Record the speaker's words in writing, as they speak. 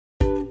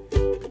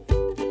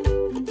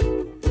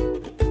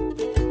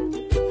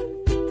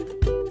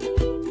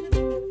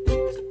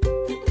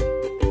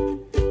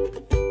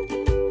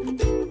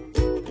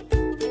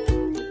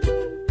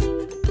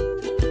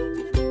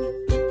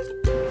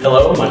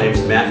Hello, my name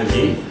is Matt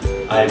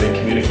Mcgee. I am a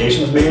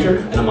communications major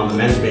and I'm on the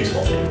men's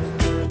baseball team.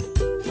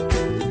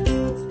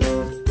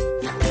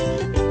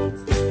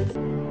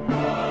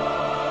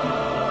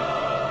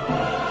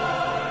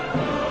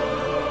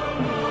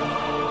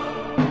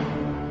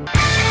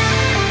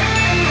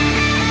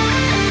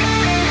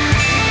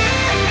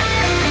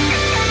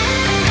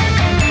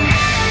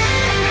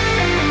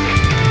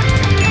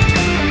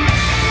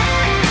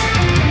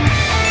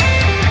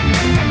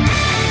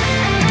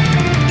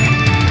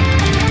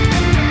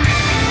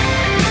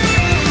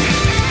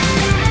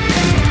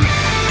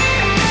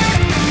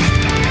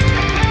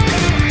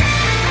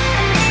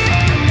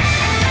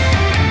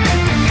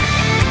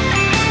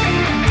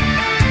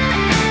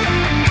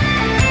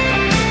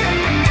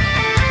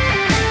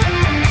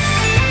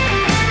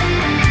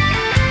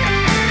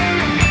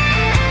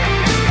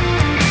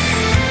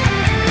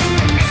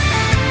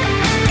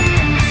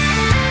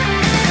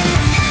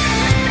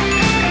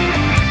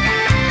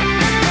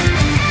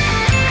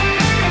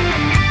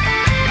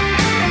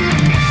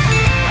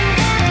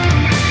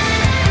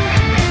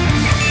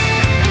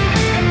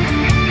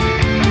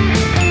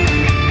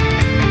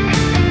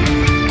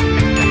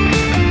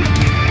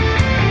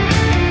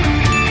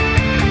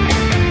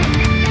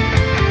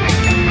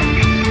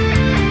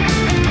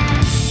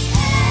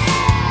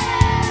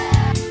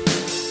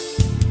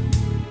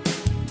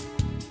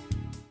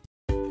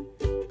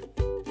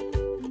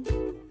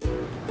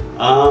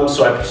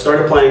 So I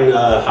started playing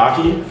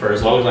hockey for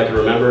as long as I can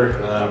remember,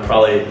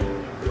 probably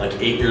like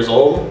 8 years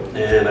old,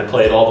 and I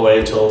played all the way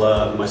until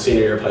my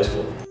senior year of high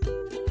school.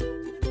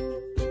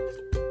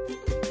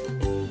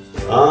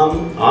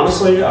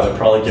 Honestly, I would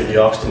probably give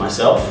the aux to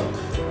myself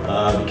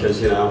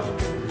because, you know,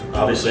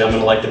 obviously I'm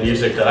going to like the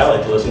music that I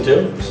like to listen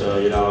to, so,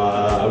 you know,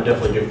 I would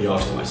definitely give the aux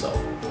to myself.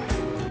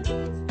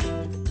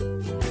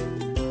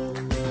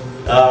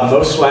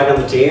 Most swag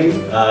on the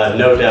team,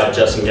 no doubt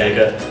Justin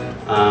Ganka.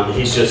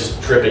 He's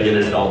just tripping in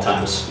it at all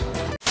times.